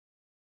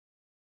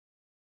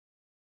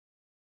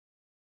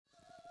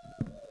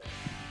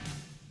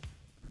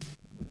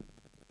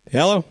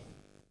Hello.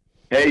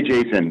 Hey,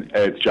 Jason.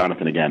 It's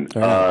Jonathan again.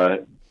 Right.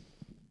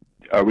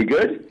 Are we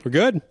good? We're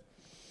good.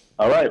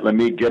 All right. Let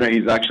me get it.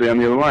 He's actually on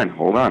the other line.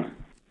 Hold on.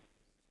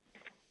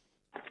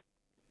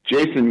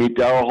 Jason, meet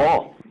Daryl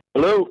Hall.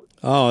 Hello.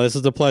 Oh, this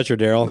is a pleasure,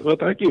 Daryl. Well,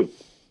 thank you.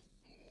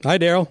 Hi,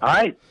 Daryl.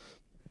 Hi.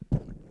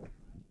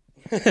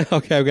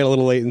 Okay, I've got a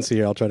little latency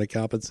here. I'll try to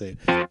compensate.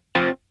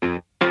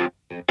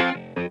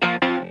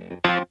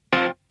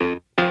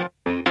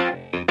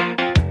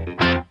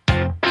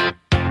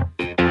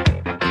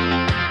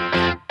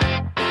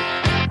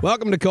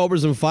 Welcome to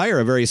Cobras and Fire,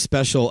 a very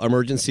special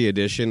emergency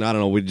edition. I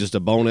don't know, just a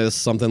bonus,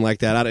 something like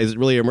that. Is it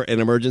really an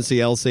emergency,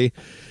 Elsie?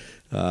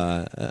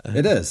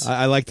 It is.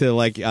 I like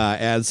to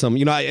add some.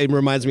 It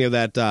reminds me of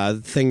that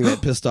thing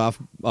that pissed off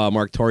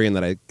Mark Torian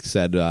that I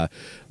said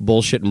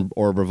bullshit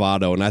or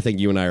bravado, and I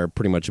think you and I are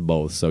pretty much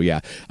both. So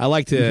yeah, I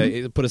like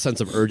to put a sense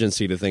of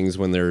urgency to things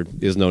when there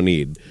is no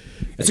need.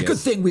 It's a good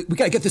thing. We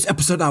got to get this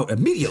episode out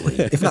immediately,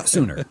 if not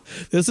sooner.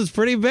 This is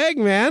pretty big,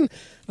 man.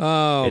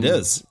 It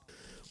is.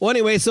 Well,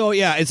 anyway, so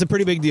yeah, it's a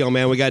pretty big deal,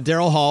 man. We got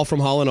Daryl Hall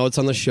from Hall & Oates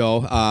on the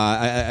show.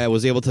 I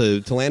was able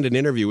to land an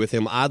interview with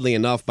him, oddly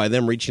enough, by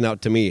them reaching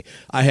out to me.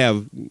 I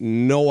have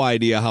no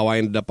idea how I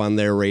ended up on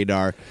their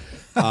radar.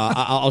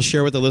 I'll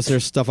share with the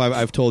listeners stuff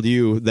I've told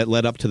you that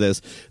led up to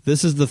this.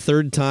 This is the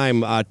third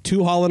time,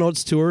 2 Hall &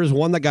 Oates tours,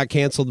 one that got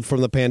canceled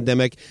from the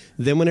pandemic,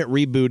 then when it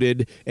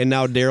rebooted, and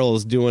now Daryl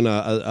is doing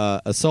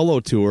a solo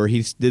tour.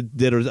 He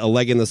did a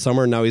leg in the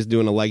summer, now he's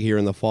doing a leg here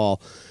in the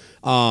fall.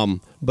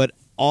 But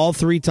all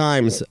 3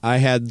 times I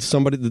had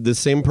somebody, the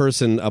same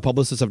person, a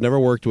publicist I've never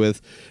worked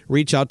with,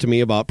 reach out to me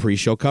about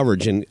pre-show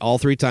coverage. And all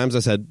 3 times I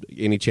said,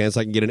 any chance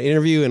I can get an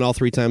interview? And all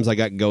 3 times I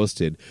got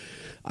ghosted.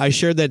 I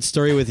shared that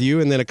story with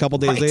you, and then a couple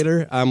days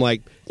later, I'm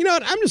like, you know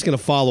what? I'm just going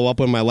to follow up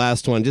on my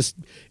last one.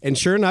 And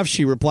sure enough,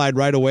 she replied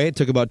right away. It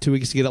took about 2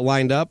 weeks to get it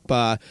lined up.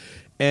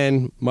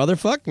 And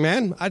motherfuck,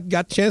 man, I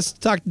got a chance to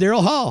talk to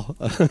Daryl Hall.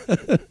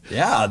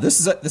 Yeah, this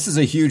is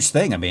a huge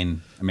thing. I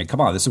mean,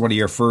 come on, this is one of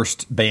your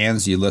first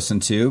bands you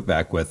listened to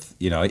back with,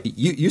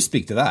 you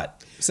speak to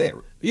that. Say it.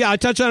 Yeah, I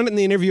touched on it in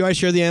the interview. I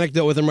shared the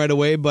anecdote with him right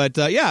away. But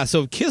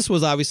so Kiss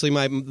was obviously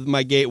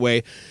my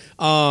gateway.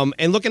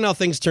 And looking how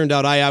things turned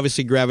out, I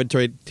obviously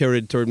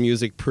gravitated toward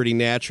music pretty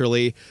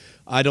naturally.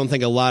 I don't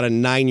think a lot of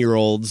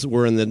 9-year-olds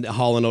were in the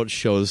Hall & Oates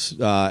shows,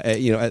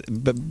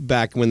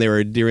 back when they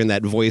were during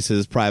that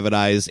Voices, Private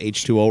Eyes,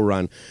 H2O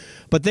run.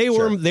 But they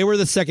were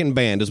the second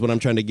band, is what I'm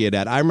trying to get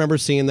at. I remember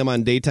seeing them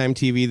on daytime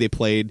TV. They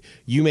played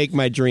 "You Make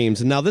My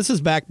Dreams," and now this is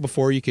back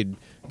before you could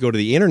go to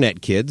the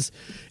internet, kids.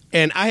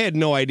 And I had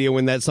no idea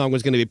when that song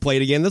was going to be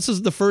played again. This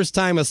was the first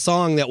time a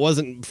song that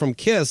wasn't from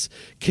Kiss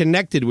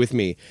connected with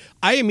me.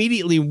 I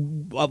immediately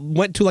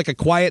went to like a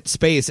quiet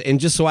space, and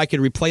just so I could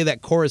replay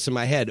that chorus in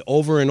my head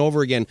over and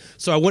over again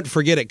so I wouldn't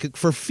forget it,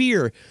 for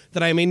fear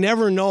that I may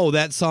never know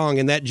that song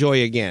and that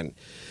joy again.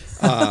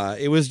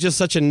 It was just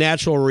such a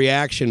natural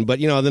reaction. But,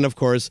 then, of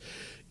course,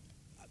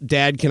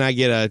 Dad, can I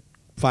get a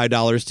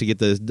 $5 to get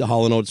the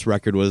Hall & Oates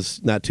record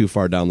was not too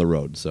far down the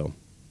road, so...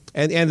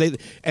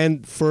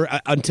 And for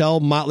until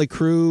Motley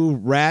Crue,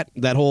 Rat,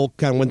 that whole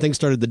kind of when things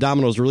started, the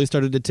dominoes really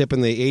started to tip in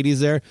the 80s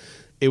there,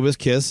 it was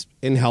Kiss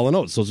and Hall &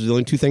 Oates. Those are the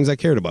only 2 things I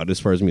cared about as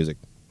far as music.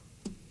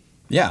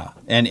 Yeah,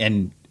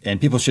 and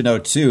people should know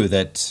too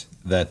that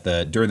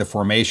during the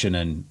formation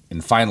and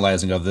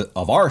finalizing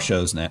of our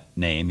show's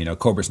name,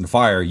 Cobras and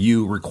Fire,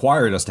 you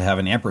required us to have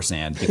an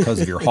ampersand because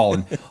of your Hall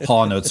 &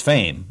 Oates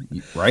fame,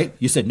 right?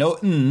 You said no,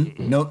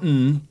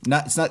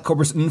 it's not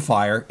Cobras and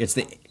Fire, it's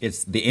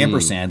the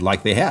ampersand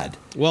like they had.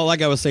 Well,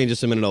 like I was saying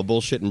just a minute ago,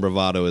 bullshit and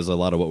bravado is a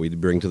lot of what we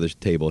bring to the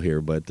table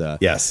here. But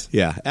yes,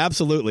 yeah,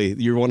 absolutely,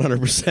 you're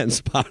 100%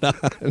 spot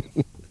on.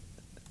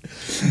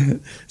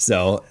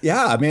 So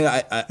yeah, I mean,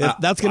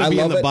 that's going to be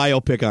in the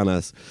biopic on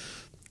us.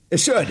 It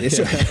should.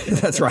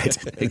 That's right.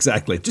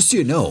 Exactly. Just so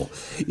you know,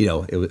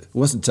 it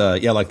wasn't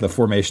like the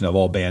formation of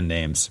all band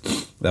names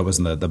that was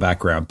in the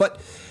background. But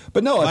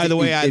no. By the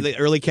way, the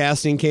early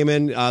casting came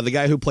in. The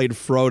guy who played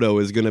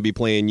Frodo is going to be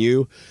playing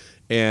you,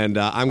 and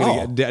I'm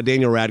going to get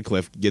Daniel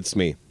Radcliffe gets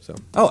me. So.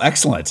 Oh,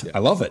 excellent! I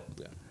love it.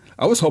 Yeah.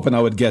 I was hoping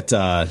I would get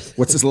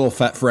what's his little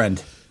fat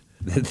friend.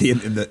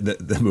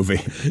 The movie,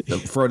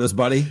 Frodo's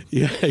buddy.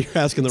 Yeah, you're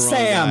asking the wrong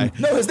guy. Sam.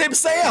 No, his name's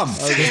Sam.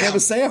 Okay. His name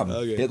is Sam.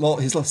 Okay. He's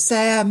little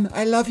Sam.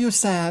 I love you,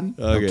 Sam.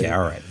 Okay,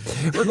 all right.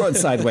 We're going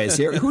sideways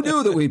here. Who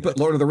knew that we put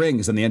Lord of the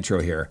Rings in the intro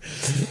here?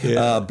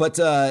 Yeah. But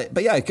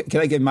yeah,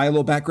 can I give my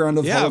little background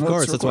of? Yeah, of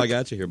course. That's why I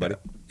got you here, buddy.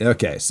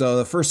 Okay, so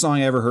the first song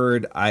I ever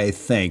heard, I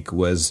think,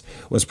 was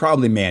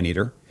probably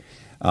Maneater,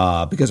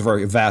 because of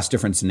our vast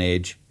difference in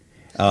age.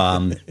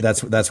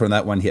 That's when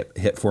that one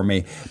hit for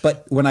me.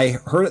 But when I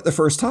heard it the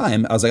first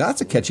time, I was like, oh, that's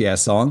a catchy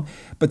ass song.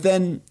 But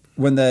then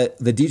when the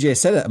DJ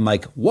said it, I'm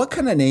like, what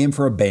kind of name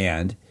for a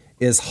band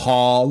is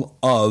Hall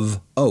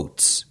of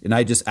Oates? And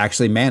I just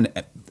actually,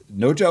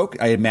 no joke,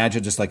 I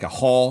imagined just like a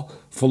hall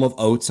full of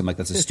oats. I'm like,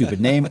 that's a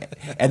stupid name.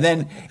 And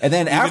then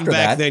after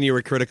back that, then you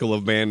were critical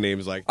of band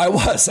names. Like I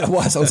was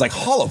like,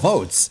 Hall of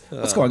Oats.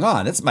 What's going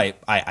on? It's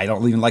I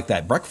don't even like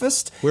that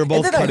breakfast. We're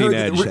both cutting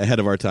edge, ahead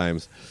of our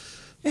times.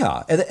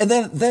 Yeah, and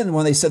then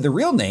when they said the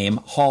real name,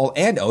 Hall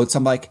and Oates,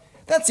 I'm like,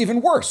 that's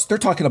even worse. They're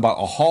talking about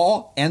a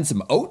Hall and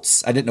some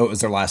Oates. I didn't know it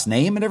was their last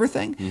name and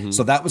everything. Mm-hmm.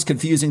 So that was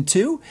confusing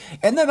too.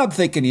 And then I'm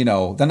thinking,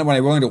 then when I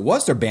learned it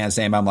was their band's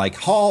name, I'm like,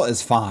 Hall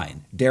is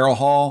fine. Daryl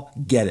Hall,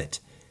 get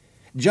it.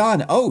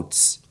 John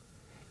Oates.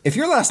 If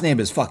your last name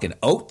is fucking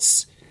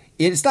Oates,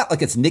 it's not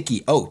like it's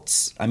Nicky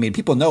Oates. I mean,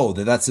 people know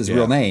that that's his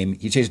real name.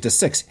 He changed it to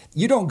 6.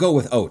 You don't go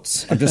with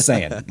Oates. I'm just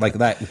saying, like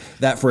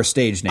that for a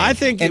stage name. I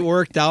think it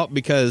worked out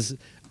because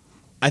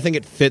I think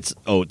it fits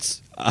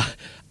Oates.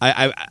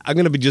 I'm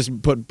going to be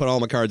just put all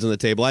my cards on the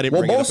table. I didn't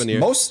bring it up in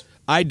here.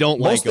 I don't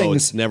like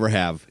Oates. Never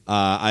have.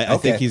 I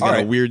think he's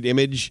got a weird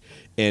image,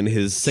 and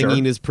his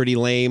singing is pretty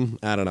lame.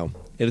 I don't know.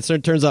 And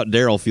it turns out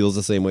Daryl feels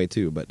the same way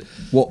too. But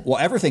well,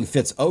 everything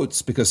fits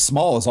Oates because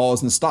small is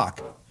always in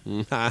stock.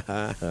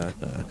 But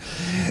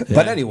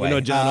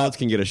anyway, John Oates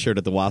can get a shirt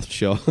at the Wasp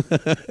show.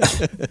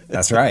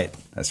 That's right.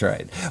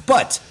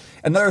 But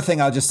another thing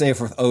I'll just say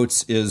for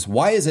Oates is,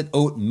 why is it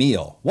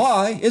oatmeal?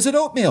 Why is it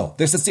oatmeal?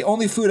 That's the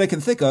only food I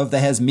can think of that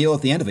has meal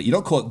at the end of it. You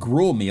don't call it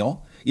gruel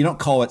meal. You don't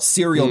call it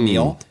cereal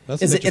meal.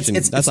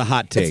 That's that's a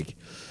hot take.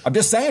 I'm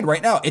just saying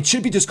right now, it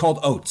should be just called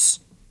Oats.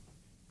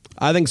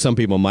 I think some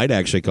people might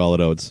actually call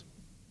it Oats.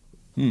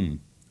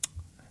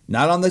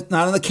 Not on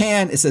the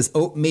can. It says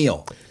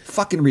oatmeal.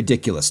 Fucking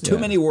ridiculous. Too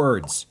many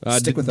words.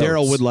 Stick with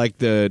Daryl Oats. would like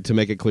to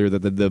make it clear that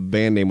the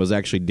band name was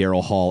actually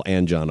Daryl Hall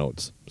and John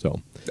Oates.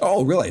 So.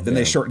 Oh, really? Then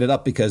they shortened it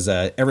up because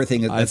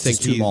everything is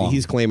too long.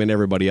 He's claiming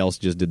everybody else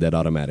just did that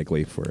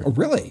automatically. Oh,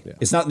 really? Yeah.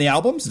 It's not in the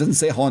albums? It doesn't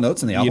say Hall and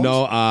Oates in the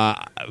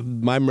albums?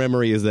 My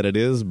memory is that it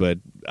is, but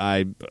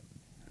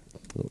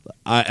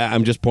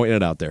I'm just pointing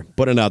it out there.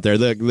 Putting it out there.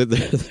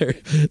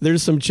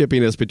 There's some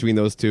chippiness between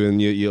those two,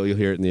 and you'll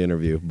hear it in the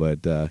interview.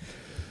 But,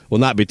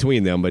 not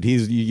between them, but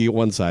you get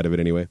one side of it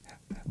anyway.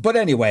 But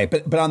anyway,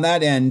 but on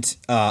that end,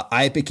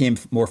 I became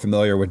more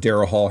familiar with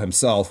Daryl Hall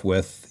himself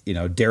with,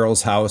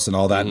 Daryl's House and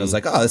all that. And I was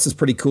like, oh, this is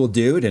pretty cool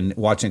dude. And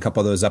watching a couple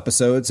of those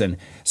episodes. And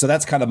so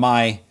that's kind of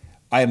I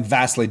am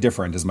vastly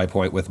different is my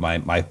point with my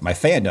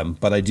fandom.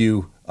 But I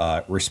do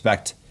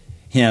respect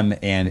him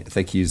and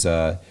think he's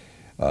a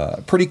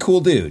pretty cool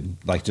dude.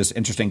 Like just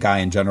interesting guy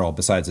in general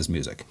besides his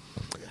music.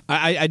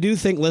 I do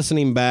think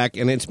listening back,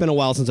 and it's been a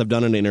while since I've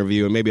done an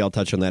interview, and maybe I'll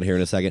touch on that here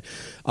in a second,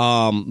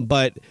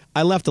 but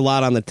I left a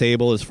lot on the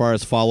table as far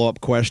as follow-up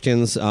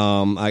questions.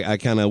 I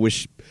kind of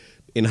wish,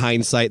 in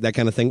hindsight, that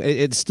kind of thing.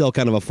 It's still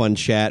kind of a fun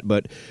chat,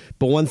 but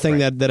one thing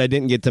that I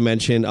didn't get to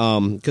mention,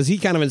 because he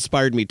kind of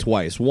inspired me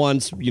twice.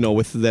 Once,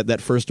 with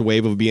that first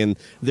wave of being,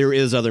 there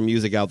is other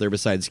music out there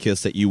besides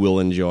Kiss that you will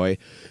enjoy.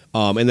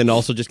 And then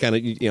also just kind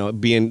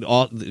of, being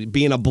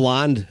a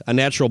blonde, a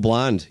natural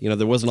blonde.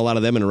 There wasn't a lot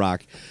of them in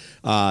rock.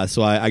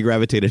 So I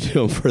gravitated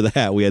to him for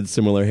that. We had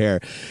similar hair.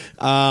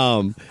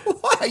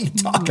 What are you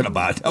talking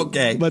about?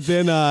 Okay. But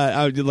then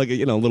I did like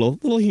a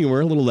little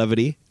humor, a little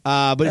levity.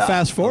 But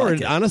fast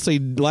forward, honestly,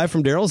 Live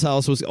from Daryl's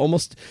House was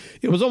almost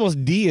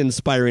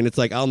de-inspiring. It's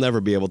like, I'll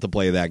never be able to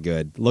play that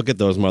good. Look at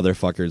those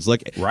motherfuckers.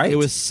 It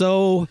was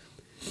so.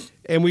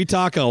 And we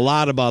talk a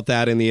lot about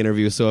that in the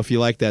interview. So if you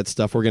like that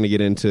stuff, we're going to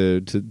get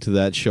into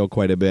that show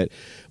quite a bit.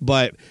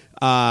 But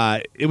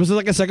it was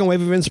like a second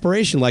wave of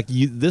inspiration. Like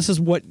this is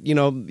what the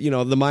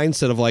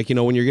mindset of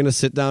when you're going to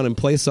sit down and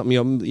play something,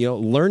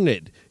 learn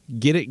it,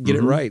 get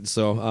it right.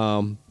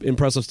 So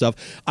impressive stuff.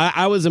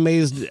 I was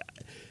amazed.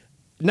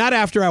 Not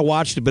after I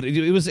watched it, but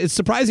it's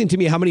surprising to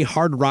me how many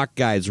hard rock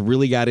guys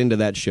really got into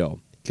that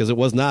show because it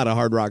was not a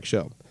hard rock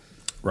show.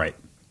 Right.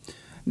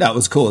 No, it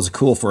was cool. It was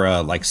cool for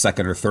a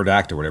second or third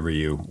act or whatever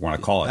you want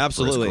to call it.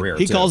 Absolutely, for his career,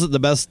 he calls it the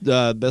best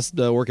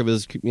work of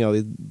his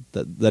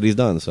that he's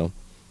done. So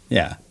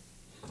yeah,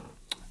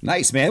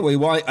 nice man.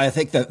 Well, I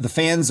think that the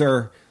fans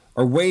are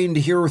waiting to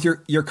hear with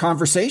your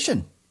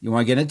conversation. You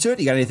want to get into it?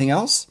 You got anything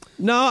else?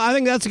 No, I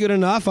think that's good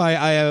enough.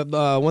 I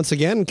once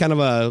again, kind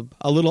of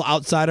a little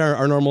outside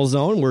our normal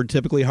zone. We're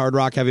typically hard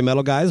rock, heavy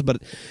metal guys,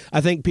 but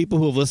I think people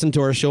who have listened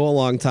to our show a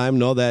long time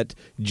know that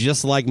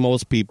just like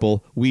most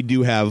people, we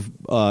do have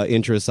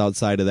interests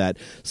outside of that.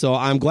 So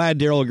I'm glad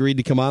Daryl agreed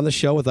to come on the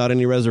show without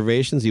any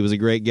reservations. He was a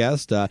great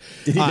guest. Did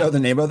he know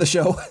the name of the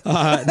show?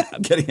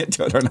 Getting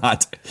into it or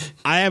not?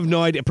 I have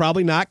no idea.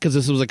 Probably not, because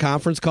this was a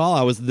conference call.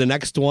 I was the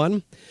next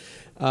one.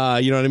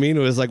 You know what I mean? It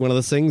was like one of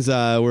those things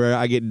where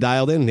I get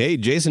dialed in. Hey,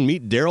 Jason,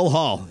 meet Daryl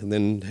Hall. And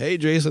then, hey,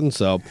 Jason.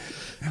 So,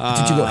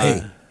 did you go,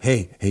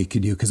 hey,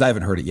 can you, because I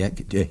haven't heard it yet.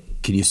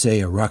 Can you say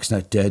a rock's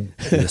not dead?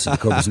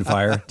 Cobras and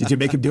Fire. Did you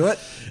make him do it?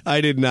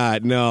 I did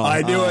not. No,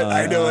 I knew it.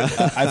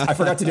 I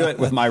forgot to do it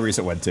with my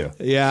recent one too.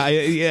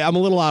 Yeah, I'm a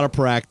little out of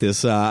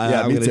practice.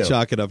 I'm going to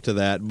chalk it up to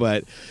that.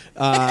 But,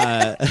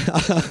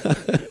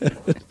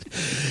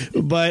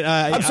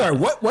 I'm sorry.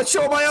 What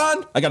show am I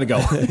on? I got to go.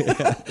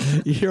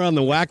 You're on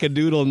the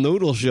Wackadoodle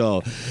Noodle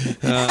Show.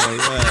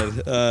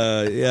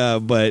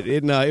 But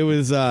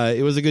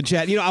it was a good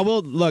chat. I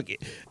will look.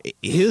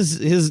 He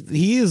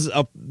has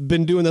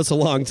been doing this a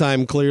long time,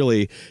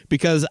 clearly,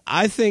 because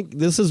I think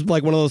this is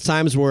like one of those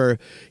times where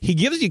he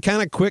gives you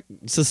kind of quick,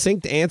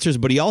 succinct answers,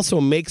 but he also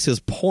makes his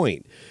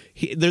point.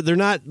 they're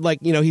not like,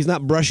 he's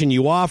not brushing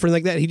you off or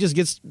anything like that.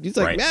 He's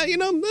like, Right.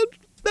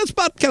 that's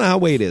about kind of how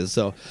Wade is.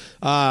 So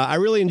I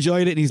really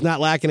enjoyed it. He's not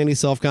lacking any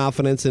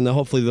self-confidence, and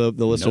hopefully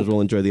the listeners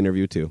will enjoy the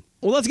interview too.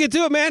 Well, let's get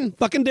to it, man.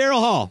 Fucking Daryl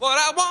Hall. What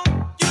I want,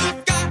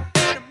 you've got,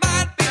 and it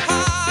might be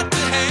hard to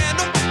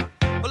handle.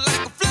 But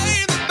like a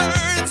flame that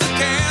burns a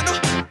candle,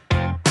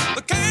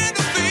 the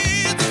candle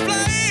feeds the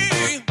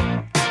flame.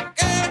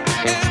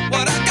 Yeah.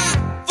 What I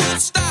got, full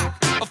stock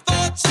of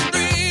thoughts and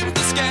dreams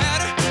that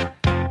scatter.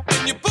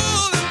 When you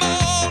pull them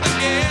all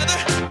together,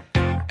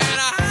 and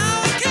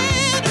I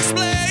can't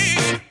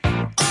explain.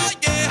 Oh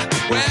yeah,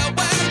 well, you make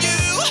my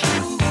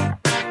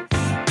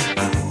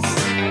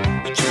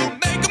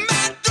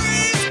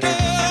dreams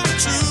come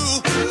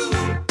true.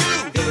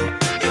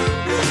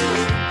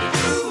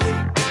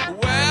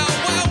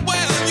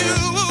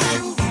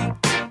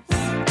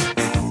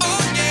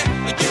 Oh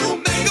yeah, you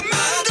make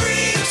my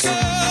dreams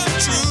come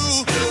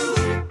true.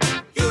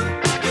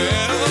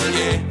 Well,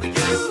 yeah.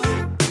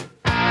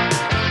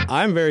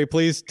 I'm very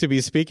pleased to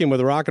be speaking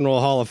with Rock and Roll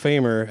Hall of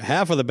Famer,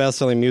 half of the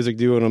best-selling music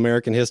duo in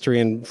American history,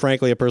 and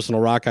frankly, a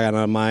personal rock icon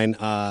of mine.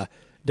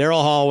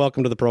 Daryl Hall,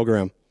 welcome to the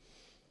program.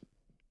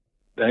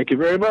 Thank you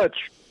very much.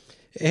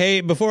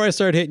 Hey, before I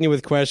start hitting you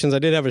with questions, I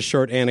did have a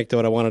short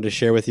anecdote I wanted to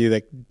share with you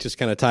that just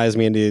kind of ties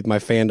me into my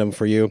fandom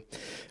for you.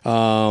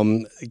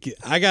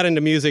 I got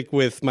into music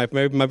with my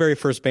very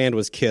first band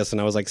was Kiss, and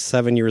I was like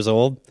 7 years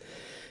old.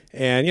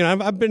 And,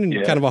 I've been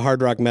kind of a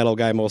hard rock metal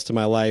guy most of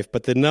my life,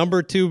 but the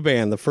number two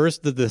band,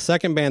 the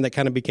second band that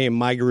kind of became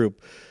my group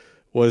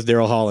was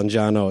Daryl Hall and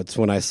John Oates.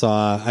 When I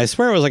swear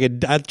it was I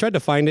tried to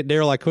find it,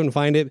 Daryl, I couldn't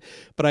find it,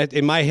 but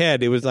in my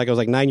head, it was like I was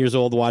like 9 years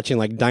old watching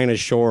like Dinah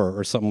Shore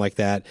or something like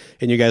that,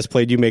 and you guys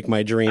played You Make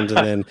My Dreams,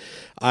 and then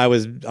I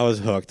was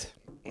hooked.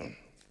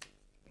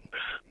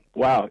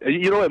 Wow.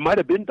 It might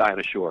have been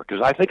Dinah Shore,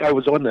 because I think I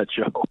was on that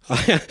show.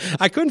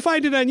 I couldn't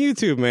find it on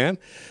YouTube, man.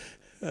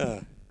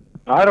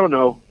 I don't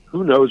know.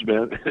 Who knows,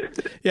 man?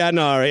 Yeah,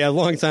 no, a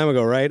long time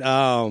ago, right?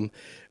 Well,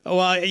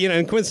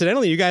 and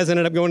coincidentally, you guys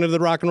ended up going to the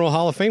Rock and Roll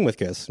Hall of Fame with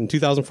Kiss in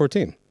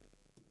 2014.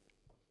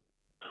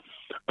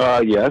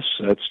 Yes,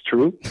 that's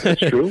true. That's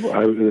true.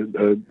 I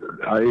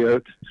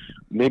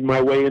made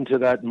my way into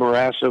that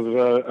morass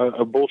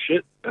of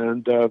bullshit,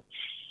 and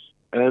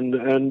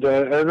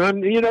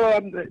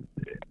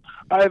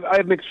I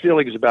have mixed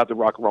feelings about the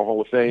Rock and Roll Hall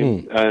of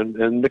Fame,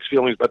 and mixed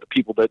feelings about the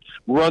people that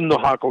run the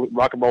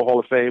Rock and Roll Hall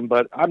of Fame.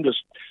 But I'm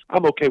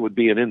okay with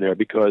being in there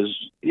because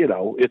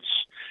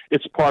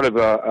it's part of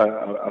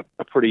a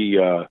pretty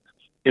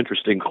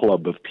interesting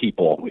club of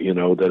people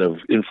that have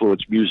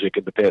influenced music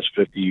in the past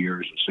 50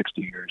 years or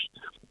 60 years,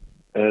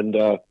 and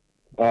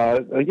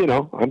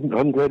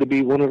I'm glad to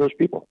be one of those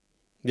people.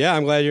 Yeah,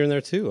 I'm glad you're in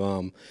there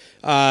too.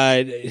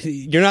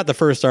 You're not the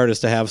first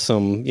artist to have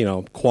some,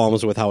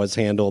 qualms with how it's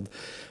handled.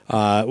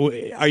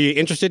 Are you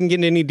interested in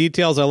getting any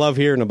details? I love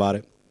hearing about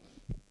it.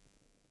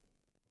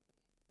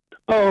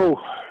 Oh,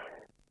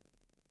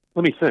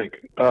 let me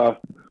think. No,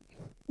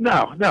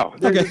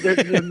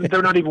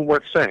 they're not even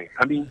worth saying.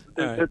 I mean,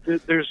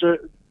 there's a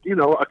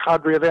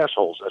cadre of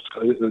assholes that's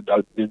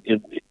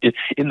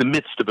in the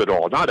midst of it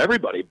all. Not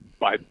everybody,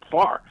 by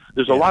far.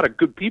 There's a lot of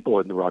good people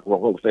in the Rock and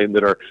Roll Hall of Fame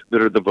that are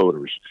the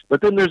voters.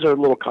 But then there's a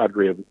little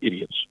cadre of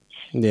idiots.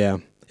 Yeah.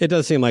 It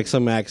does seem like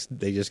some acts,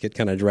 they just get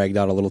kind of dragged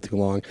out a little too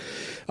long.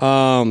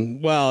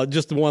 Well,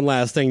 just one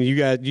last thing. Do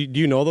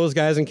you know those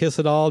guys in Kiss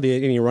at all?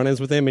 Any run-ins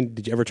with them? And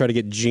did you ever try to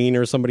get Gene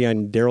or somebody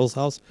on Daryl's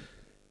house?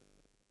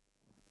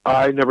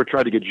 I never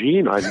tried to get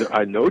Gene.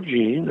 I know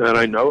Gene, and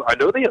I know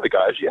the other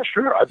guys. Yeah,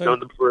 sure. I've known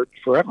them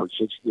forever,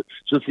 since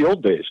the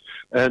old days.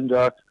 And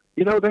they're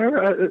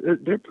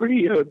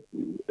pretty well,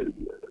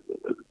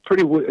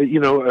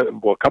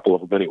 a couple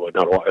of them anyway,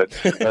 not a lot,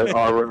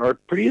 are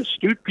pretty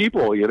astute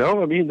people.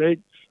 I mean, they're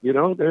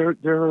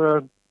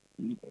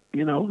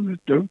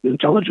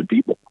intelligent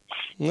people.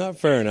 Not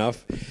fair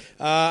enough.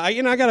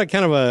 I got a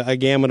kind of a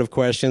gamut of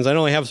questions. I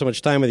only have so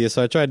much time with you,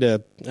 so I tried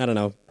to,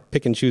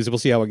 pick and choose. We'll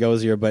see how it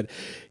goes here. But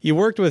you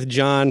worked with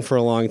John for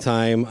a long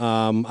time.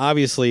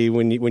 Obviously,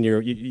 when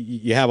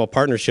you have a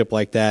partnership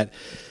like that,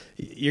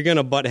 you're going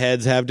to butt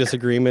heads, have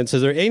disagreements.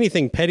 Is there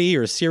anything petty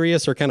or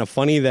serious or kind of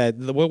funny that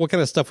what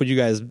kind of stuff would you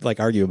guys like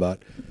argue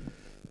about?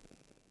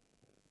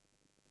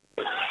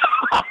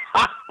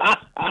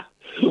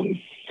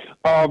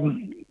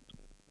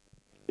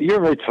 You're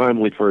a very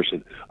timely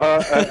person.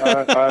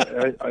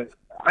 I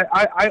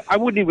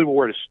wouldn't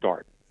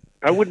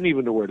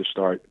even know where to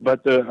start.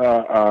 But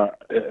John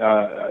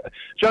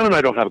and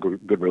I don't have a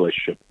good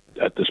relationship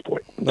at this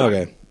point.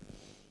 Okay.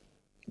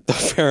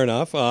 Fair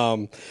enough.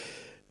 Well,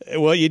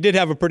 you did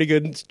have a pretty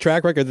good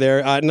track record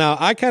there. Now,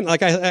 I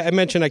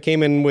mentioned, I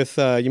came in with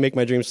You Make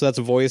My Dreams, so that's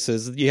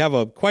Voices. You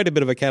have quite a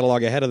bit of a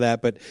catalog ahead of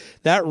that, but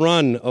that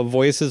run of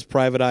Voices,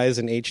 Private Eyes,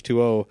 and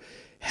H2O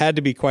had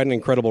to be quite an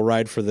incredible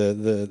ride for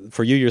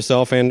for you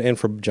yourself and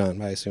for John,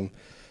 I assume.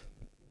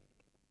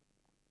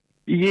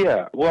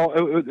 Yeah, well,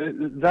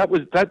 that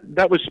was.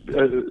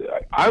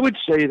 I would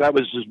say that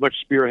was as much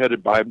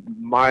spearheaded by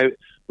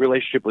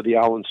relationship with the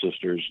Allen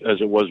sisters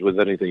as it was with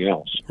anything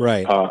else.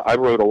 Right. I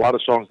wrote a lot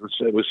of songs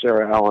with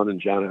Sarah Allen and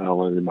Jana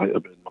Allen and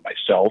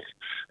myself,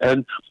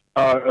 and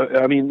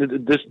I mean,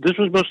 this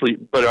was mostly,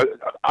 but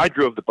I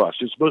drove the bus.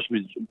 It's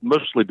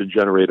mostly been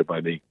generated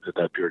by me at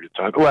that period of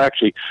time. Well,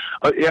 actually,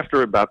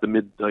 after about the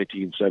mid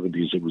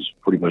 1970s, it was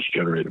pretty much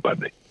generated by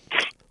me.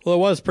 Well, it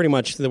was pretty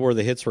much where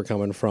the hits were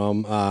coming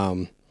from.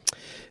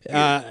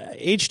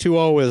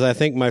 H2O was, I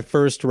think, my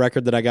first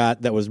record that I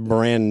got that was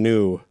brand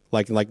new.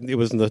 Like it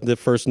was the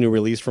first new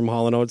release from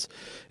Hall & Oates.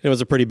 It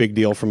was a pretty big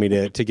deal for me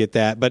to get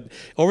that. But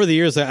over the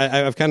years,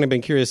 I've kind of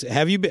been curious.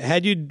 Had you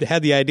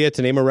had the idea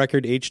to name a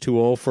record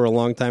H2O for a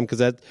long time? Because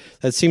that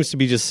seems to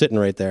be just sitting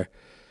right there.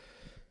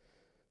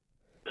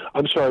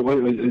 I'm sorry.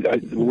 I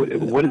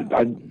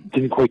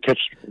didn't quite catch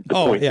the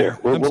point there.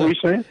 What were you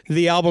saying?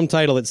 The album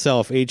title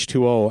itself,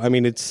 H2O. I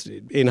mean, it's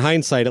in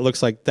hindsight, it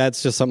looks like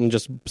that's just something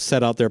just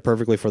set out there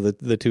perfectly for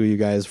the two of you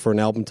guys for an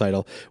album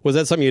title. Was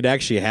that something you'd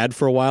actually had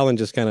for a while and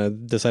just kind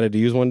of decided to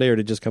use one day, or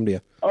did it just come to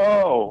you?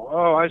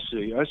 Oh, I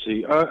see.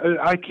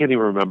 I can't even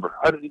remember.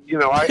 I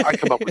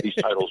come up with these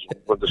titles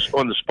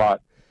on the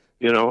spot.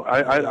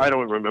 I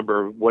don't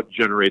remember what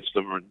generates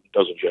them or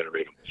doesn't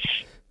generate them.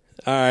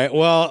 All right.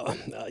 Well,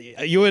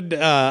 you would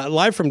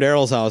Live from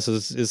Daryl's house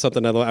is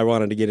something I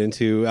wanted to get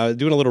into.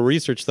 Doing a little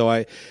research, though,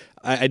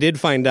 I did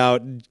find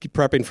out,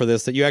 prepping for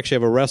this, that you actually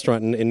have a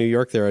restaurant in New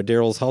York there, a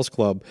Daryl's House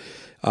Club.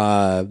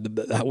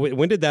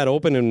 When did that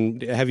open,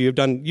 and you've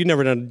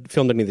never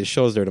filmed any of the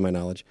shows there, to my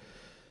knowledge?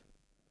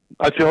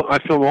 I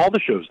film all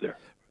the shows there.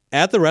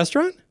 At the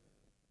restaurant?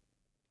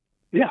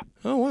 Yeah.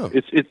 Oh, wow.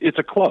 It's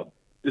a club.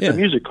 It's a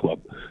music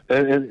club,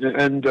 and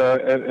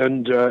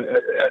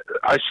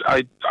I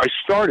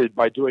started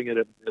by doing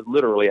it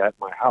literally at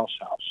my house,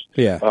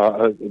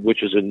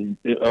 which is in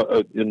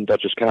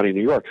Dutchess County,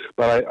 New York.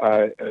 But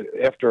I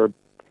after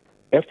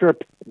I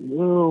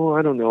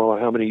don't know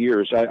how many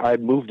years, I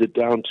moved it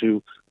down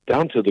to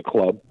the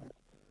club,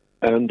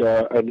 and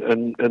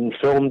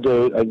filmed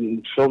a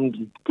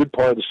good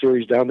part of the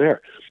series down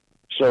there.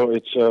 So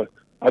it's.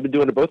 I've been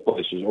doing it both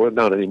places, or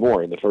not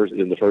anymore. In the first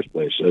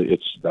place,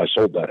 I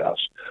sold that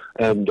house,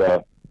 and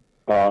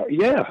I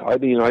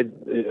mean,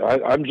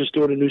 I'm just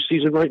doing a new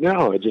season right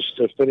now. I just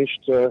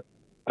finished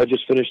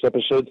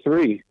episode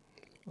 3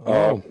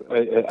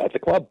 at the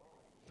club.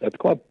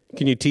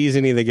 Can you tease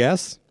any of the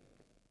guests?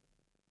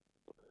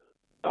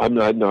 I'm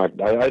not. No,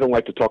 I don't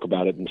like to talk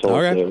about it until.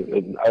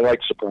 Okay. I like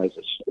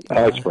surprises.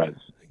 I like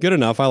surprises. Good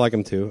enough. I like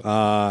them too.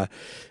 The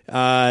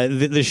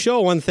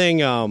show, one thing,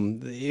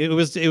 it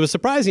was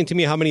surprising to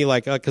me how many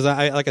because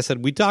like I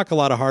said, we talk a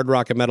lot of hard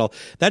rock and metal.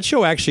 That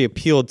show actually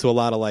appealed to a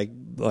lot of like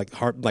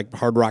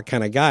hard rock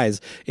kind of guys,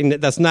 and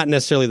that's not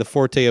necessarily the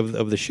forte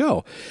of the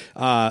show.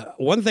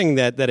 One thing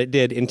that it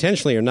did,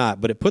 intentionally or not,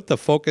 but it put the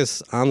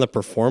focus on the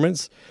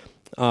performance.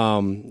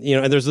 And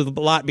there's a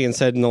lot being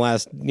said in the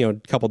last,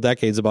 couple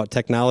decades about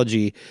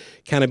technology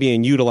kind of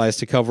being utilized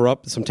to cover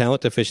up some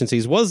talent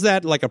deficiencies. Was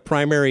that like a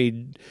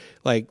primary,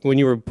 when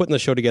you were putting the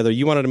show together,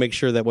 you wanted to make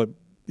sure that what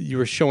you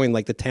were showing,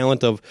 the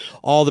talent of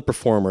all the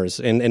performers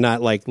and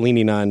not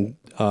leaning on,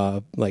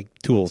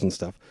 tools and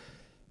stuff?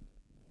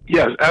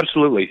 Yes,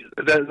 absolutely.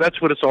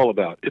 That's what it's all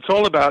about. It's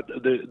all about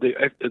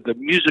the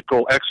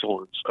musical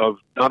excellence of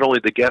not only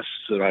the guests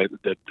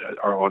that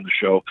are on the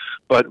show,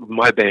 but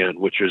my band,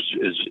 which is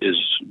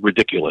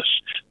ridiculous.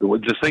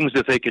 The things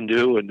that they can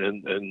do,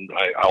 and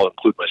I'll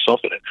include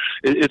myself in it.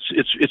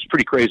 It's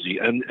pretty crazy.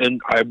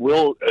 And I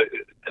will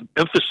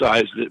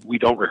emphasize that we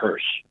don't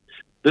rehearse.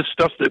 This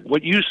stuff, that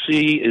what you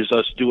see is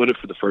us doing it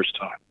for the first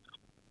time,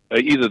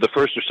 either the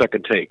first or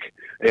second take,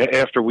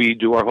 after we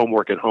do our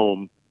homework at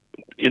home.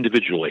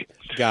 Individually.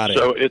 Got it.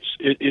 So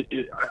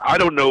I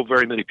don't know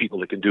very many people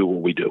that can do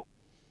what we do.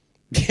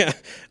 Yeah,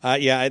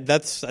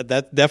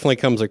 that definitely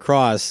comes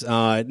across.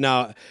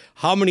 Now,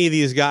 how many of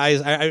these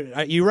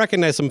guys? You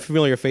recognize some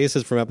familiar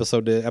faces from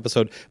episode to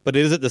episode, but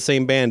is it the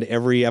same band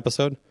every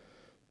episode?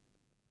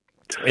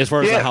 As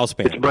far as the house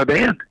band, it's my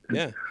band.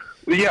 Yeah.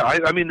 Well, yeah,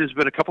 I mean, there's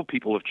been a couple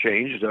people have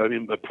changed. I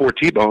mean, poor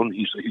T-Bone,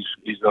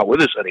 he's not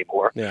with us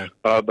anymore. Yeah.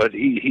 But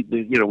he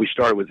we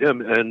started with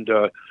him, and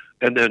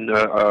then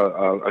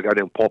a guy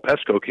named Paul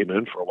Pesco came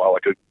in for a while,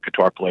 like a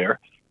guitar player,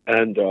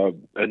 and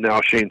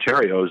now Shane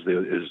Terrio is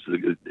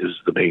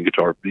the main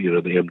guitar, the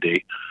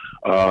MD.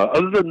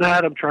 Other than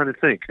that, I'm trying to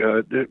think.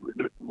 A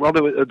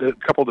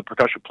couple of the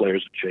percussion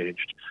players have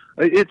changed.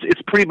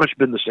 It's pretty much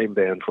been the same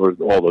band for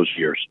all those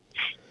years.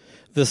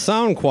 The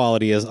sound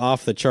quality is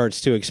off the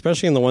charts too,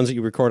 especially in the ones that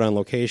you record on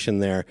location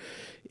there.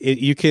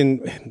 You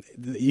can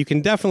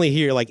definitely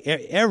hear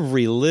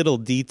every little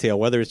detail,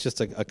 whether it's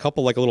just a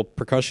couple little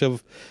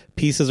percussive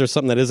pieces or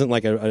something that isn't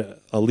like a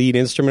lead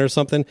instrument or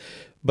something.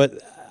 But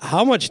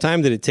how much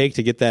time did it take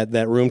to get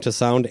that room to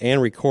sound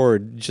and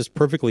record just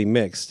perfectly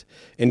mixed?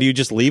 And do you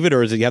just leave it,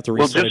 or does you have to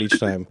restart each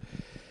time?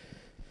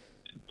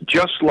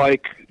 Just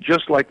like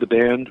the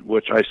band,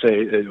 which I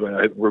say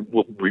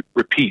we'll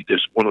repeat,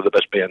 is one of the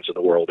best bands in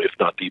the world, if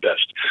not the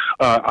best.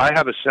 I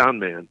have a sound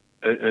man,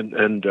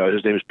 and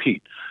his name is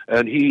Pete,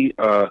 and he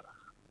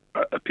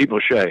Pete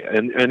Moshe,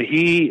 and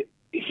he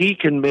he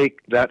can make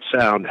that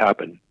sound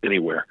happen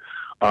anywhere.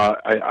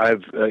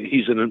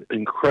 He's an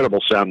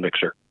incredible sound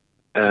mixer,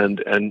 and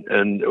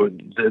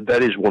that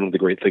is one of the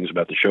great things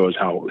about the show is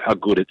how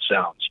good it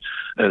sounds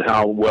and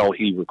how well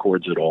he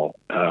records it all.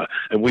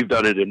 And we've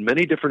done it in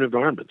many different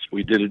environments.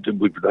 We've done it in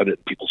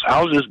people's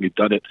houses. We've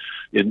done it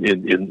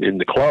in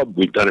the club.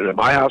 We've done it at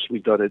my house.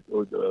 We've done it,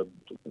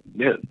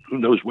 who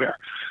knows where,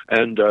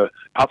 and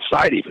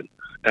outside even.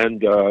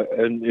 And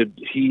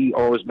he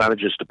always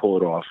manages to pull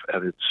it off,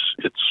 and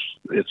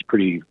it's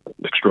pretty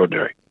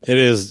extraordinary. It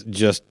is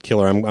just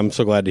killer. I'm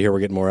so glad to hear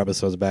we're getting more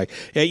episodes back.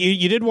 Yeah,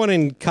 you did one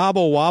in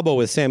Cabo Wabo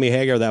with Sammy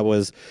Hagar. That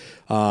was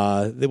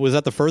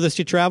that the furthest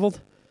you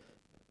traveled?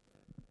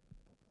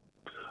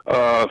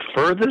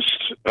 Furthest?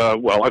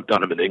 Well, I've done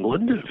them in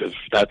England, if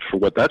that's for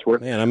what that's worth.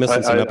 Man, I'm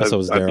missing some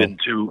episodes there. I've been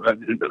to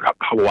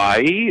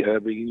Hawaii. I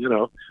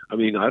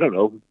don't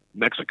know,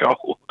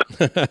 Mexico.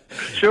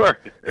 Sure.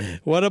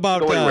 What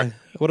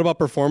about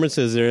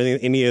performances? Is there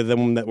any of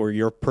them that were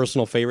your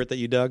personal favorite that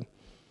you dug?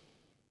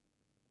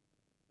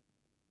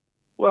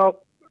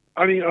 Well,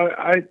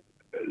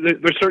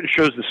 there's certain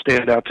shows that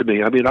stand out to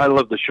me. I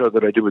love the show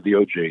that I do with the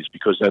OJs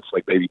because that's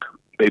like baby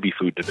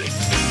food to me.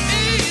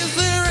 Is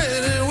there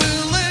any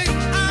willing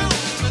out?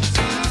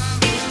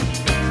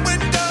 When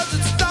does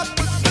it stop?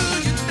 Do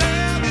you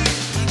dare me?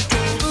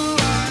 Go the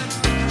line.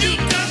 You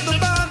got the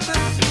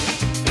button.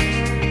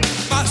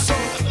 My soul.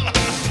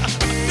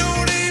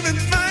 Don't even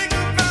think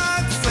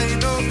about it. Say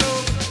no.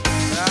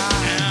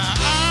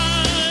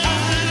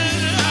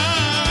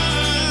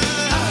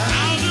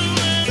 I'll do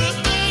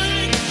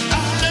anything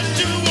that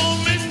you want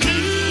me to do.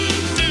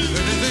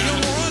 Anything you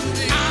want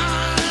me.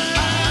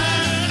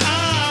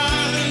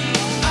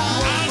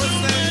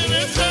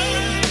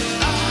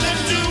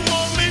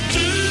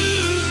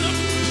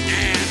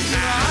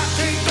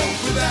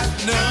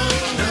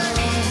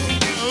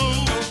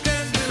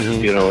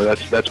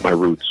 That's my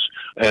roots,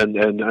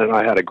 and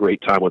I had a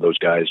great time with those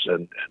guys,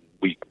 and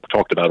we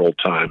talked about old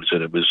times,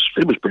 and it was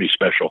pretty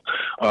special.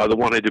 The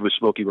one I did with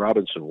Smokey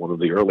Robinson, one of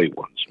the early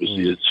ones, was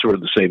it's sort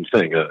of the same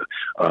thing,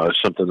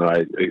 something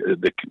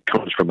that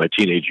comes from my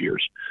teenage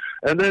years.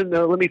 And then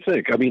let me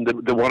think.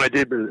 The one I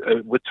did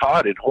with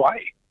Todd in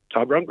Hawaii,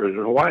 Todd Rundgren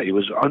in Hawaii,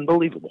 was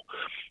unbelievable.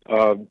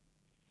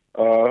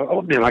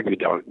 Oh man, I could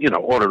go down,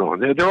 on and on.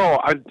 They're all.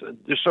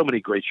 There's so many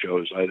great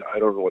shows. I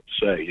don't know what to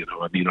say.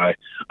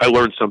 I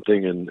learned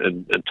something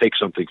and take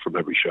something from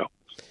every show.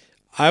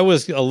 I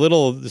was a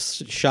little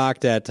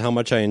shocked at how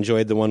much I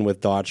enjoyed the one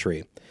with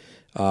Daughtry.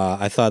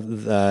 I thought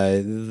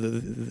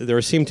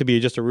there seemed to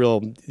be just a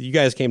real. You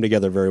guys came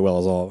together very well.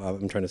 Is all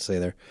I'm trying to say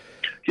there.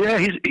 Yeah,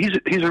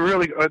 he's a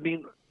really.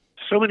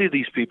 So many of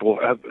these people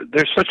have.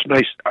 They're such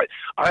nice.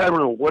 I don't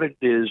know what it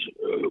is.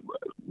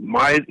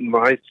 My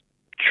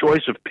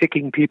choice of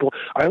picking people.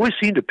 I always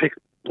seem to pick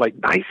like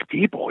nice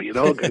people,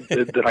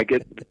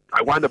 that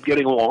I wind up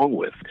getting along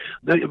with.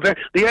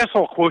 The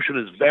asshole quotient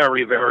is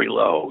very, very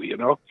low,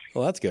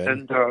 Well, that's good.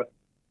 And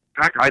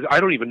I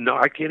don't even know.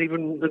 I can't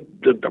even.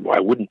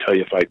 I wouldn't tell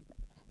you if I,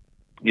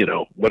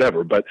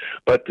 whatever. But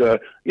yeah,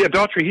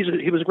 Daughtry,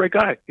 he was a great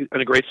guy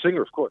and a great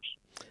singer, of course.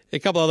 A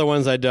couple other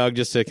ones I dug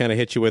just to kind of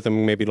hit you with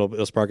them. Maybe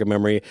it'll spark a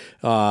memory.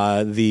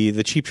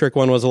 The Cheap Trick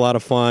one was a lot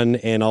of fun,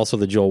 and also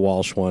the Joe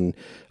Walsh one.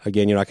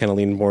 Again, I kind of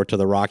lean more to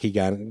the Rocky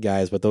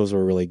guys, but those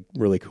were really,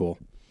 really cool.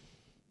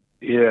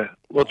 Yeah.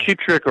 Well, Cheap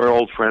Trick are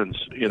old friends,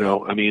 I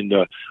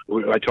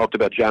talked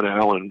about Jana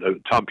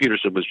Allen. Tom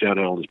Peterson was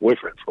Jana Allen's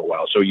boyfriend for a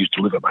while, so he used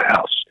to live at my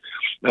house.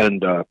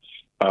 And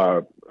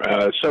so,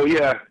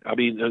 yeah,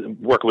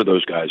 working with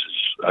those guys,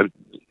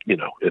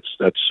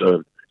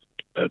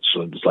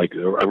 it's like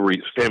a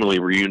family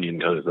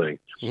reunion kind of thing.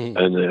 Mm-hmm.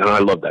 And I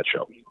love that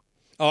show.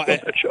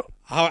 That show.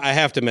 I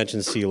have to mention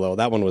CeeLo.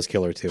 That one was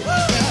killer, too.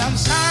 I'm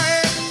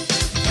sorry,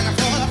 and I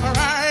pulled a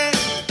Ferrari,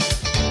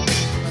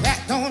 but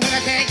that don't mean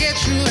I can't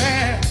get you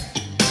there.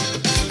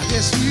 I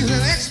just use an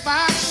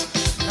Xbox,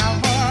 and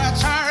I'm more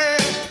Atari,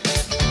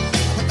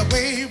 with the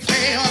way you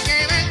play your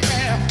game and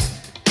fair.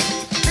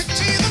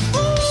 Picture the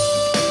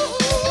fool,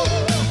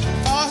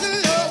 falls in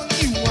love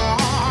with you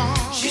are.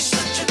 She's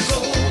such a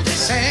golden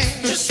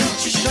thing, just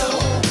what you show.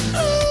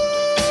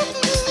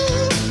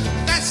 Ooh,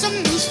 that's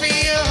some news for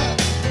you.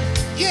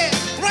 Yeah,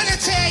 run and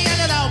tell your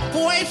little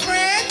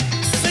boyfriend.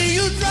 See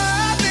you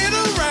driving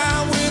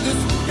around with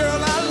this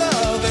girl I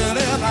love, and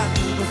I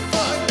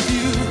fuck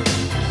you.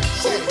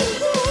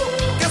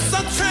 Guess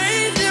I'm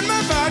trained in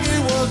my body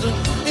wasn't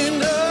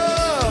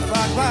enough.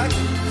 Like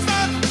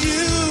fuck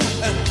you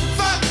and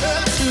fuck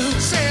her too.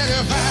 Said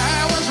if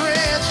I was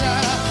richer,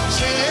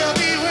 she'll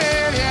be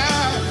with ya.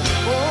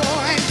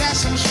 Oh, ain't that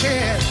some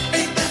shit?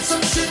 Ain't that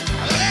some shit?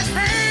 Let's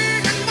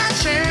bring in my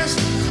chest.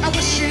 I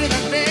wish you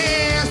the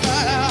best,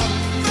 but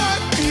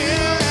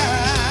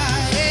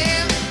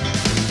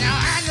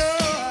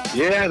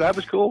yeah, that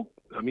was cool.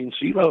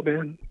 CeeLo,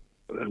 man,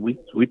 we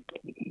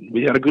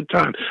had a good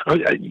time.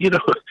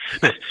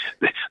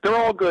 They're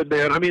all good,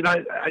 man. I don't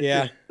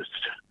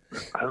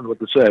know what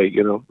to say.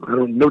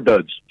 No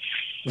duds.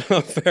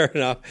 Fair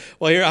enough.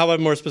 Well, here, how about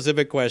more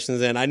specific questions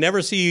then? I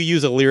never see you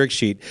use a lyric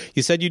sheet.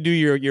 You said you do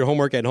your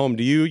homework at home.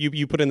 Do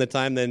you put in the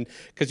time then?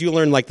 Because you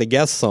learn like the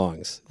guest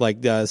songs,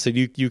 like so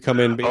you come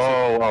in.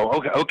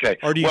 Basically, okay.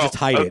 Or do you just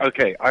hide it?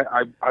 Okay,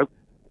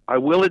 I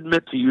will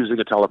admit to using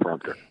a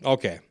teleprompter.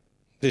 Okay,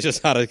 it's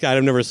just how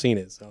I've never seen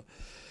it. So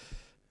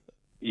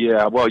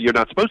yeah, well, you're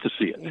not supposed to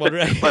see it, well,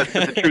 right. but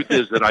the truth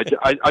is that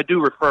I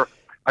do refer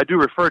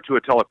to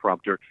a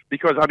teleprompter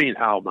because I mean,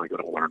 how am I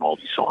going to learn all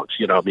these songs?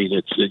 You know, I mean,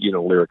 it's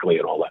lyrically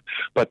and all that.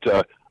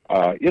 But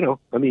I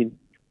mean,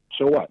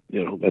 so what?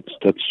 You know, that's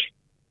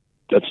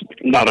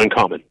not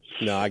uncommon.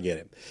 No, I get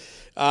it.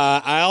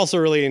 I also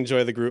really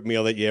enjoy the group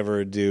meal that you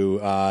ever do.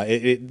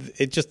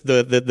 It just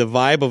the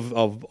vibe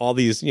of all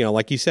these,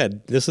 like you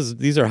said,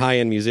 these are high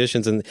end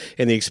musicians and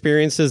the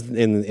experiences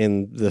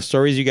and the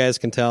stories you guys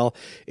can tell.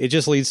 It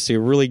just leads to a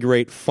really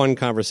great, fun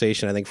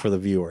conversation, I think, for the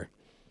viewer.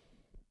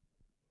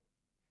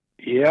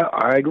 Yeah,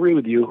 I agree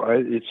with you.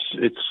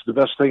 It's the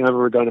best thing I've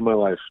ever done in my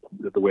life.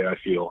 The way I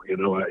feel,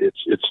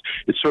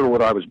 it's sort of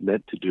what I was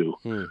meant to do,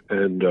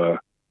 and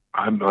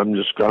I'm going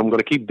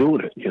to keep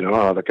doing it.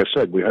 Like I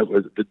said, we have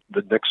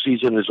the next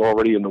season is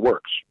already in the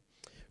works.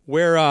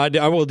 Where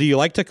do you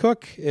like to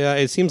cook?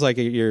 It seems like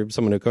you're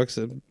someone who cooks.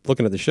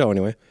 Looking at the show,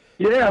 anyway.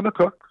 Yeah, I'm a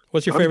cook.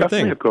 What's your favorite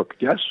thing? I'm definitely a cook.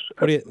 Yes.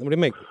 What do you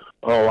make?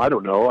 Oh, I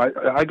don't know.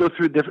 I go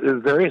through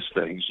various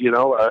things.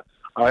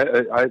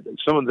 I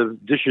some of the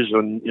dishes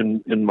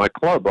in my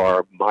club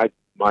are my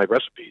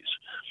recipes,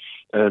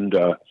 and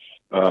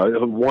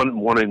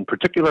one in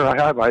particular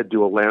I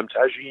do a lamb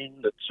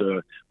tagine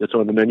that's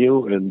on the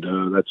menu,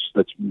 and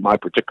that's my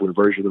particular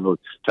version of a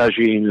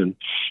tagine. And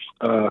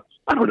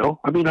I don't know.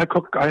 I mean, I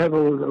cook. I have a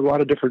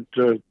lot of different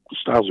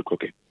styles of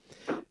cooking.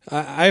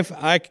 I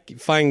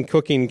find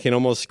cooking can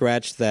almost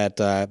scratch that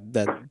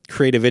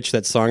creative itch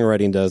that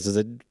songwriting does. Does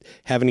it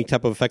have any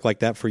type of effect like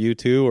that for you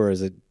too, or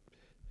is it?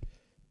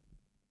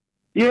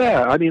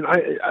 Yeah, I mean,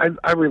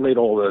 I relate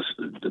all this.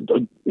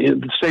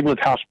 Same with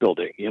house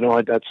building.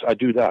 I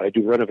do that. I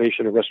do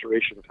renovation and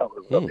restoration of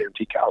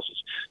antique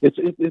houses.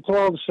 It's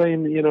all the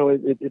same.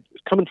 It's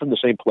coming from the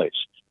same place.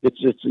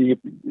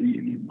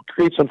 You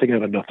create something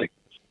out of nothing.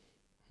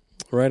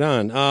 Right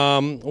on.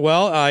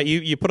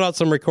 You put out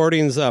some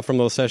recordings from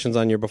those sessions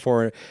on your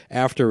before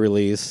after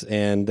release,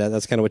 and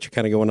that's kind of what you're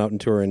kind of going out and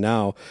touring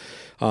now.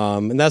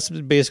 And that's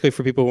basically,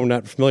 for people who are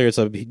not familiar, it's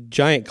a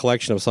giant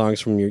collection of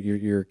songs from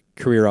your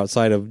career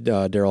outside of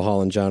Daryl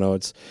Hall and John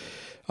Oates.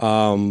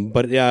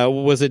 But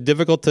was it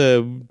difficult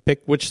to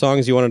pick which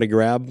songs you wanted to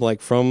grab,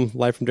 like from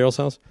Live from Daryl's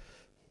House?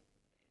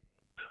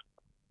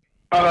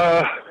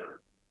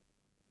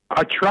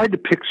 I tried to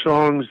pick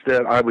songs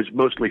that I was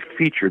mostly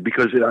featured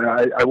because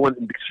I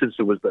wanted, since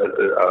it was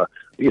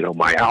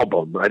my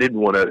album, I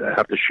didn't want to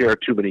have to share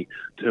too many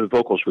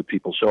vocals with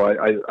people. So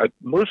I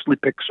mostly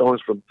picked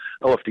songs from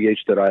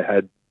LFDH that I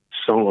had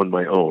sung on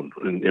my own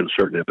in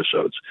certain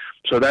episodes.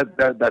 So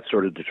that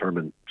sort of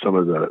determined some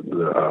of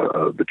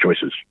the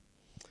choices.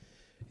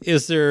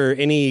 Is there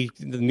any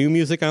new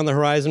music on the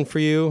horizon for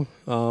you?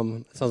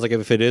 It sounds like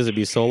if it is, it'd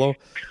be solo.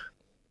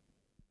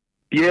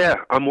 Yeah,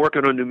 I'm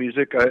working on new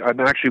music.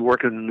 I'm actually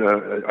working.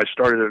 I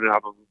started an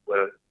album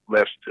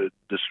this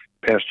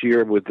past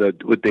year with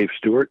Dave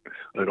Stewart,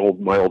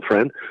 my old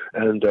friend,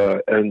 and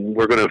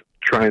we're going to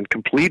try and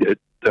complete it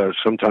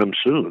sometime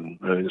soon,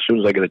 as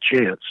soon as I get a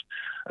chance.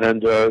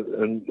 And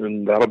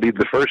that'll be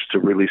the first to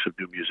release of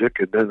new music.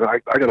 And then I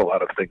got a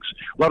lot of things,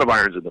 a lot of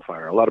irons in the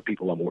fire, a lot of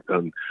people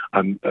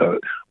I'm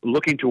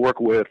looking to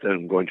work with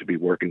and going to be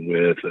working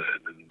with,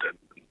 and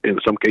in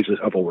some cases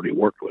I've already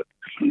worked with.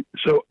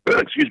 So,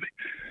 excuse me.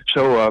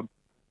 So,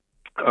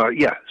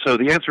 so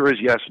the answer is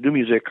yes, new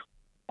music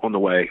on the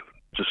way.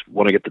 Just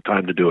want to get the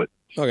time to do it.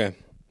 Okay.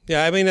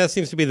 Yeah, I mean, that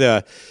seems to be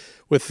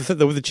with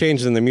the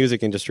changes in the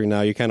music industry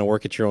now, you kind of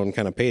work at your own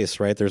kind of pace,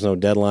 right? There's no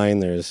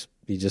deadline.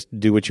 You just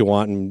do what you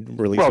want and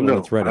release it when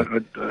it's ready.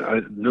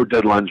 No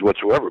deadlines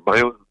whatsoever.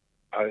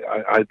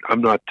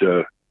 I'm not.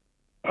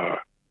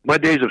 My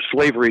days of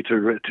slavery to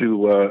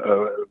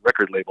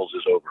record labels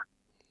is over.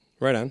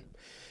 Right on.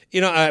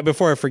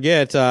 Before I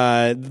forget,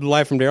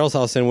 Live from Daryl's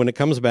House, and when it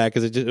comes back,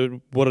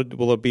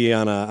 will it be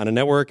on a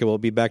network? Will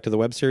it be back to the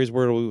web series?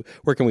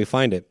 Where can we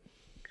find it?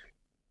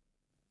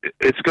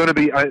 It's going to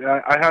be.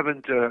 I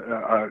haven't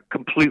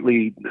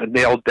completely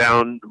nailed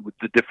down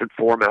the different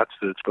formats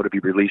that it's going to be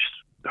released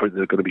or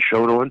they're going to be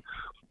shown on.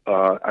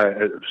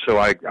 So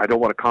I don't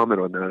want to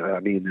comment on that.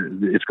 I mean,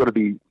 it's going to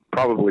be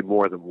probably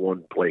more than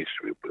one place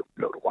we'll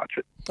go to watch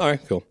it. All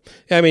right, cool.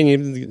 Yeah, I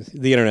mean,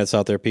 the internet's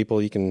out there,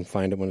 people. You can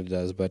find it when it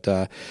does, but you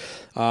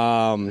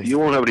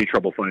won't have any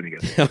trouble finding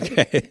it.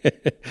 Okay.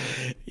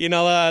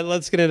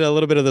 Let's get into a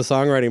little bit of the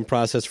songwriting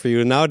process for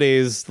you.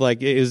 Nowadays,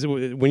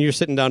 when you're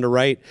sitting down to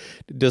write,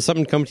 does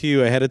something come to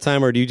you ahead of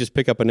time, or do you just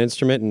pick up an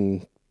instrument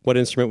and what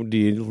instrument do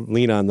you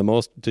lean on the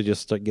most to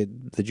just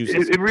get the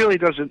juices? It really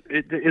doesn't.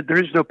 There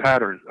is no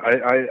pattern.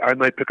 I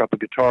might pick up a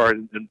guitar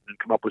and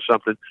come up with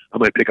something. I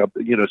might pick up,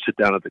 sit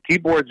down at the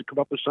keyboards and come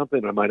up with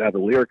something. I might have a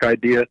lyric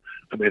idea.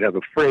 I might have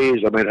a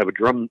phrase. I might have a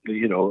drum,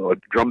 a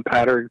drum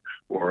pattern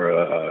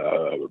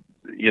or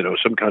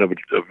some kind of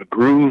a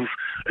groove,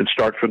 and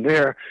start from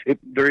there.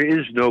 There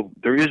is no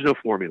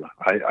formula.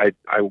 I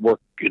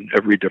work in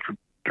every different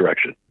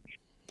direction.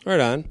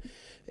 Right on.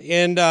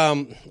 And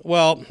I'll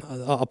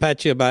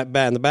pat you back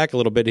in the back a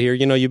little bit here.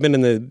 You've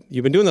been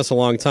doing this a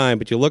long time,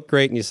 but you look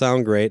great and you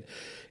sound great.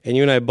 And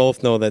you and I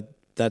both know that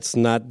that's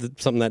not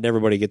something that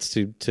everybody gets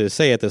to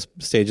say at this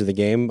stage of the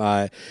game.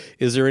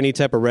 Is there any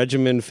type of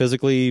regimen,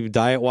 physically,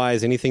 diet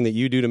wise, anything that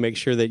you do to make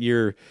sure that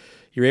you're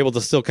able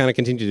to still kind of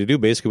continue to do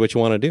basically what you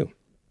want to do?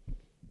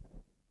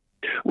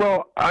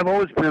 Well, I've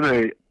always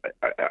been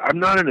I'm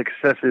not an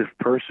excessive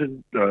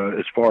person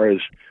as far as,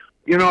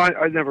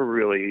 I never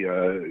really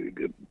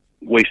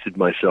wasted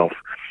myself,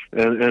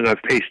 and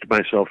I've paced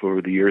myself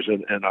over the years,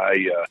 and I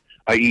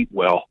eat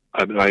well.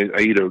 I mean, I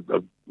eat a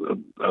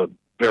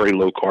very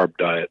low carb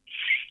diet,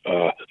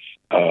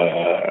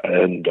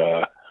 and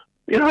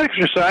I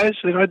exercise,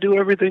 and I do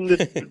everything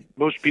that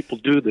most people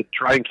do that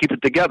try and keep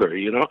it together,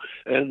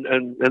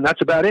 and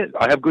that's about it.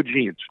 I have good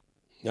genes.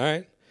 All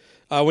right.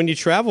 When you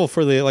travel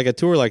for a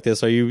tour like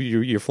this, are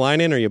you're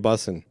flying in or are you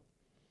bussing?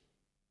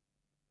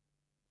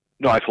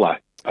 No, I fly.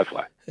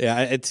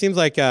 Yeah, it seems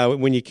like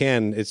when you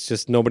can, it's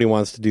just nobody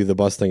wants to do the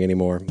bus thing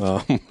anymore.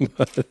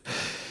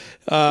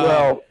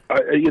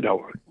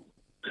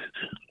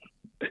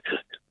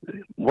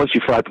 Once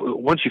you fly.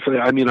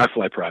 I mean, I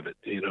fly private.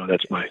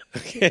 That's my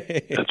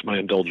that's my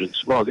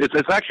indulgence. Well,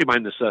 it's actually my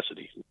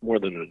necessity more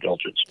than an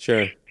indulgence.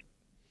 Sure.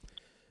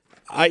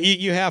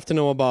 You have to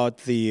know about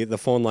the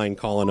phone line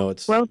call and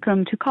notes.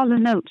 Welcome to Call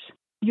and Notes,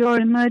 your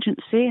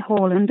emergency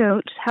Hall and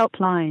Oates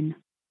helpline.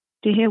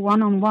 To hear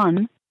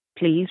one-on-one,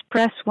 please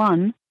press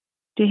 1.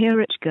 To hear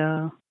Rich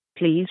Girl,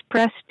 please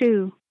press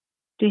 2.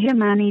 To hear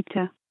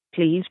Manita,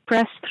 please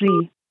press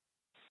 3.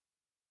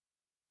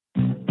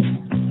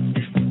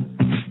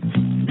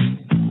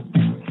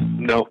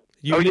 No.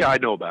 I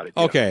know about it.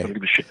 Okay. Yeah,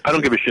 I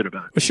don't give a shit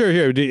about it. Sure,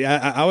 here.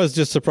 I was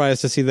just surprised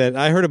to see that.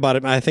 I heard about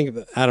it. I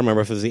don't remember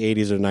if it was the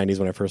 80s or 90s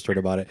when I first heard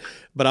about it,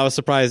 but I was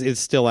surprised it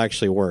still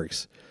actually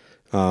works.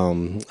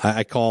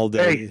 I called.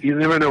 Hey, you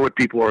never know what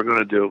people are going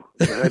to do.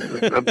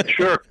 I'm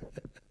sure.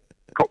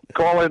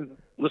 Call in,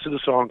 listen to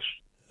songs,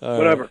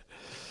 whatever.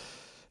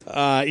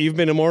 You've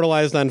been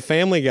immortalized on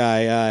Family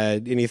Guy.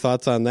 Any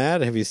thoughts on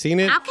that? Have you seen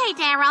it? Okay,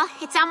 Daryl.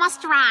 It's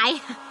almost dry.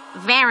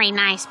 Very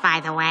nice,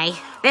 by the way.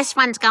 This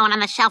one's going on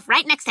the shelf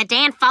right next to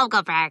Dan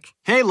Fogelberg.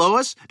 Hey,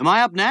 Lois, am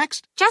I up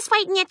next? Just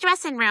wait in your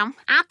dressing room.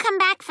 I'll come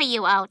back for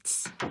you,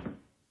 Oates.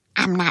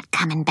 I'm not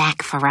coming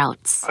back for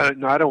Oates.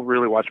 No, I don't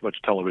really watch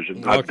much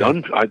television.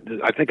 Okay.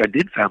 I think I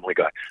did Family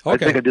Guy. Okay. I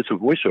think I did some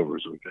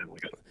voiceovers of Family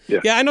Guy.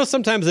 Yeah, I know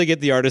sometimes they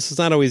get the artists. It's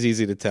not always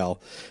easy to tell.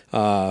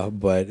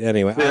 But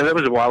anyway. Yeah, that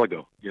was a while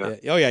ago. Yeah.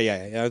 Oh,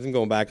 yeah. I've been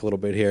going back a little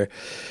bit here.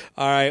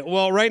 All right.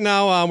 Well, right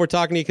now we're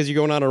talking to you because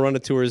you're going on a run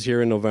of tours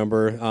here in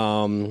November.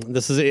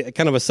 This is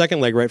kind of a second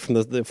leg, right, from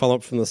the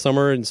follow-up from the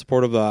summer in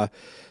support of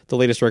the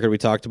latest record we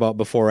talked about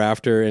before,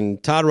 after.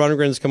 And Todd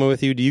Rundgren's coming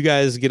with you. Do you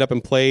guys get up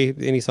and play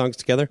any songs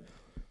together?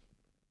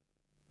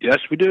 Yes,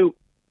 we do.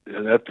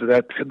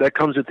 That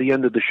comes at the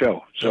end of the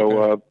show.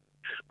 So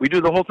we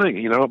do the whole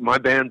thing. My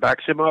band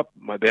backs him up.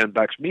 My band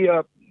backs me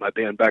up. My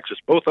band backs us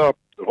both up.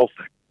 The whole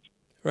thing.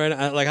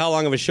 Right. Like how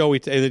long of a show?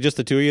 Is it just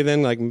the two of you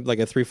then? Like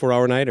a 3-4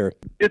 hour night, or?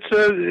 It's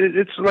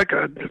like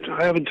I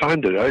haven't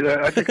timed it.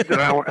 I think it's an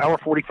hour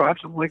 45,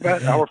 something like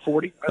that. Hour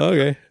 40.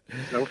 Okay.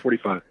 Hour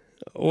 45.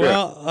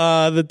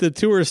 Well, the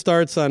tour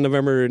starts on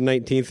November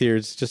 19th here.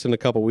 It's just in a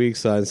couple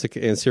weeks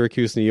in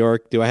Syracuse, New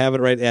York. Do I have it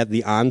right at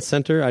the On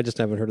Center? I just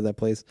haven't heard of that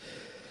place.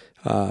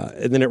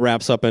 And then it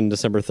wraps up on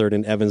December 3rd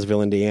in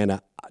Evansville,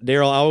 Indiana.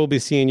 Daryl, I will be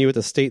seeing you at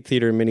the State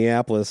Theater in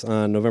Minneapolis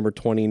on November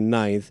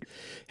 29th.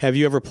 Have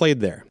you ever played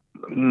there?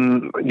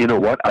 You know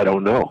what? I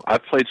don't know.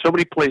 I've played so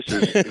many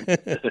places.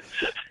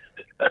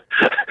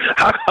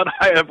 How could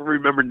I ever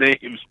remember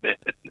names, man?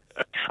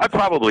 I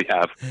probably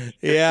have.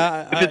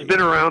 Yeah. If it's been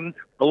around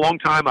a long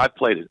time, I've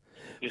played it.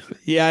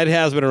 Yeah, it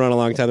has been around a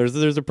long time.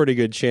 There's a pretty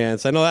good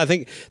chance. I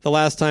think the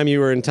last time you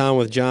were in town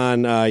with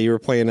John, you were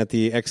playing at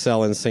the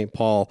XL in St.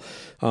 Paul,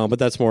 but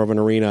that's more of an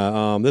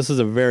arena. This is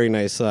a very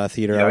nice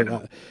theater. Yeah,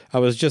 I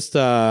was just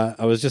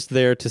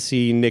there to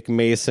see Nick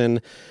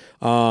Mason.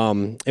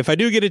 If I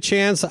do get a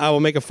chance, I will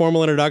make a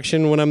formal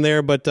introduction when I'm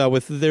there, but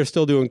they're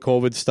still doing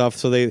COVID stuff,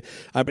 so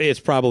it's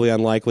probably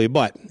unlikely.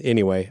 But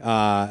anyway,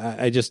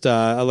 I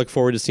look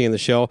forward to seeing the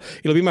show.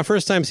 It'll be my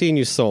first time seeing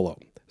you solo.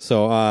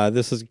 So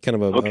this is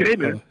kind of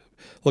man.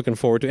 Looking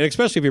forward to it, and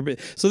especially if you're.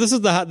 So this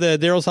is the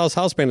Daryl's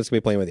house band that's gonna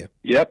be playing with you.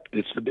 Yep,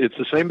 it's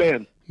the same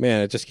band.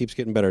 Man, it just keeps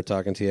getting better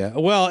talking to you.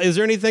 Well, is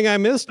there anything I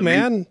missed,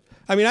 man?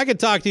 I mean, I could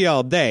talk to you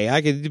all day.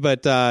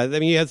 But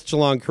you had such a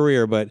long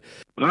career. But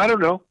I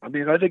don't know. I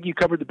mean, I think you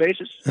covered the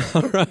bases.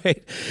 All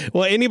right.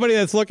 Well, anybody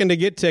that's looking to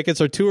get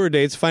tickets or tour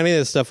dates, finding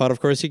this stuff out, of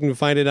course, you can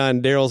find it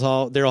on Daryl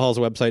Hall's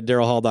website,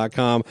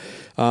 darylhall.com.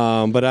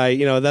 But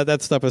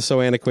that stuff is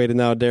so antiquated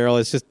now, Daryl.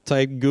 It's just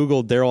type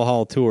Google Daryl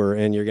Hall tour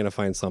and you're going to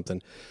find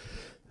something.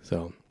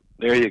 So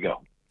there you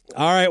go.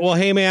 All right. Well,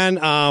 hey,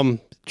 man,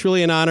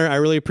 truly an honor. I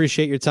really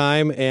appreciate your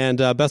time and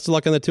best of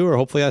luck on the tour.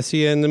 Hopefully I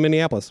see you in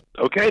Minneapolis.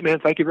 Okay, man.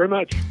 Thank you very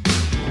much.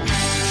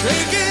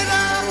 Shaking